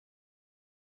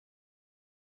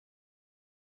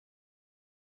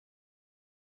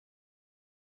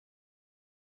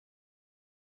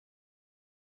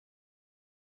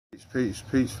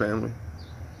Peace, family.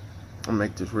 I'll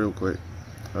make this real quick.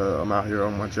 I'm out here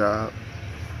on my job,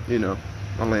 you know,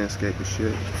 my landscaping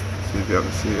shit. See if y'all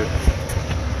can see it.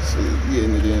 See,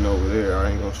 getting it in over there.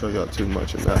 I ain't gonna show y'all too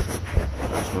much of nothing.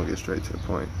 I just gonna get straight to the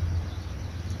point.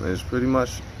 And it's pretty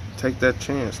much take that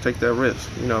chance, take that risk,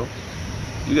 you know.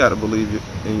 You gotta believe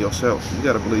in yourself. You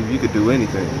gotta believe you could do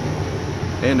anything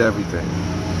and everything.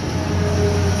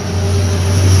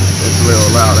 It's a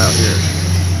little loud out here.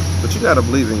 But you gotta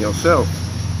believe in yourself,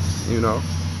 you know.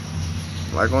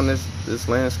 Like on this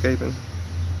landscaping,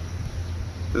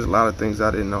 there's a lot of things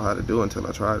I didn't know how to do until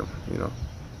I tried them, you know.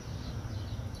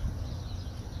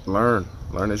 Learn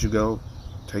as you go.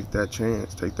 Take that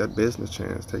chance, take that business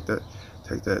chance, take that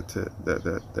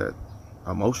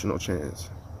emotional chance,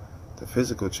 the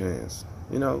physical chance.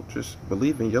 You know, just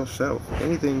believe in yourself.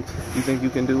 Anything you think you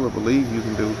can do or believe you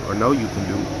can do or know you can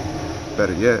do,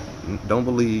 better yet, don't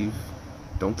believe,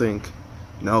 don't think,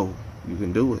 know you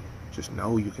can do it. Just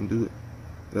know you can do it.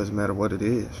 It doesn't matter what it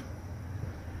is.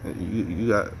 You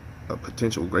got a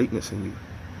potential greatness in you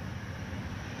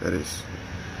that is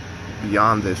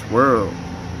beyond this world,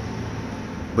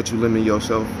 but you limit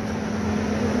yourself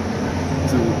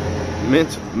to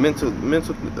mental.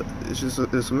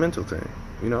 It's a mental thing,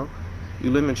 you know.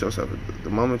 You limit yourself. The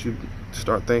moment you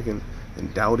start thinking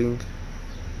and doubting,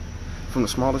 from the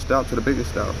smallest doubt to the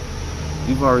biggest doubt,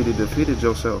 you've already defeated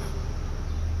yourself.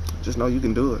 Just know you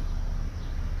can do it.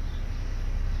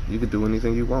 You can do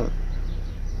anything you want.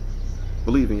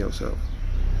 Believe in yourself.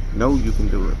 Know you can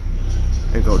do it.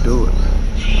 And go do it.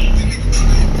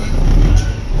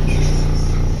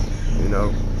 You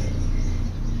know?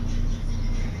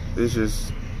 It's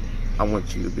just, I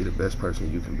want you to be the best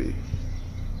person you can be.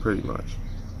 Pretty much.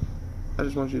 I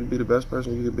just want you to be the best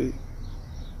person you can be.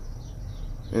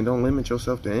 And don't limit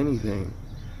yourself to anything.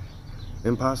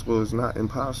 Impossible is not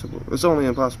impossible. It's only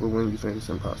impossible when you think it's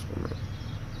impossible, man.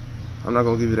 I'm not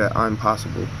gonna give you that I'm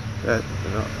possible. That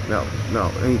no,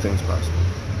 anything's possible.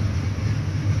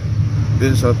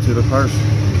 It's up to the person.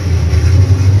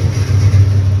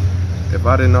 If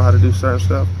I didn't know how to do certain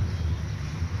stuff,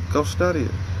 go study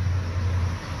it.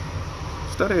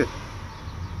 Study it.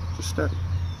 Just study.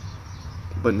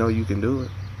 But know you can do it.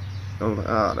 Don't like,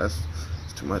 that's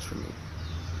too much for me.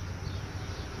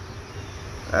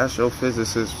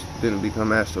 Astrophysicists didn't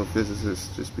become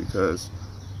astrophysicists just because,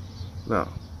 no,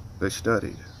 they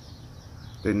studied.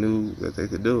 They knew that they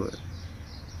could do it.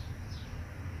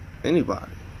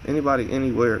 Anybody,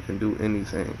 anywhere can do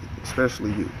anything,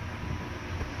 especially you.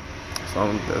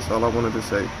 So that's all I wanted to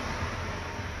say.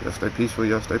 Y'all stay peaceful,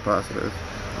 y'all stay positive.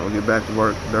 I'm gonna get back to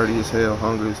work, dirty as hell,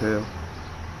 hungry as hell,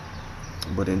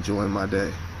 but enjoying my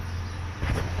day.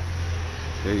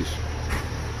 Peace.